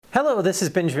Hello, this is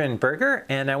Benjamin Berger,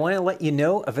 and I want to let you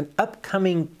know of an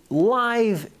upcoming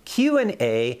live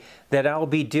Q&A that I'll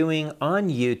be doing on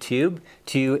YouTube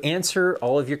to answer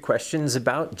all of your questions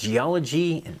about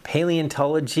geology and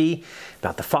paleontology,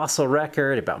 about the fossil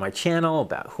record, about my channel,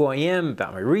 about who I am,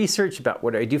 about my research, about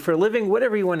what I do for a living,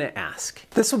 whatever you want to ask.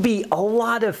 This will be a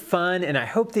lot of fun, and I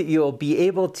hope that you'll be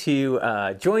able to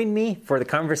join me for the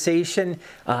conversation.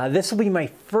 This will be my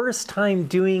first time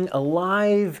doing a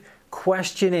live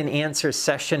question and answer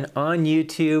session on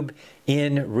YouTube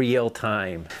in real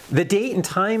time. The date and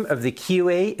time of the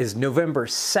QA is November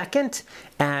 2nd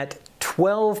at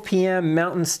 12 p.m.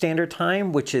 Mountain Standard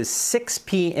Time, which is 6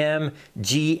 p.m.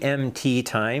 GMT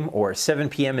time, or 7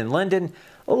 p.m. in London,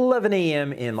 11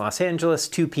 a.m. in Los Angeles,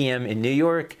 2 p.m. in New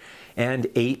York, and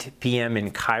 8 p.m.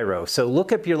 in Cairo. So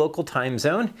look up your local time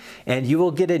zone and you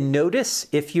will get a notice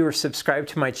if you are subscribed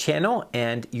to my channel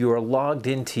and you are logged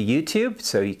into YouTube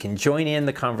so you can join in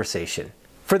the conversation.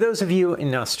 For those of you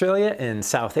in Australia and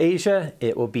South Asia,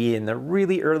 it will be in the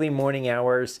really early morning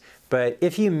hours, but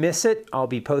if you miss it, I'll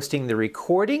be posting the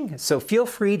recording, so feel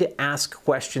free to ask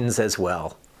questions as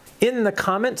well. In the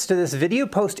comments to this video,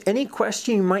 post any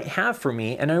question you might have for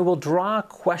me, and I will draw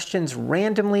questions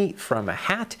randomly from a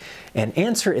hat and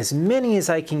answer as many as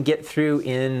I can get through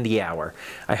in the hour.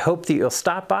 I hope that you'll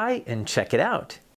stop by and check it out.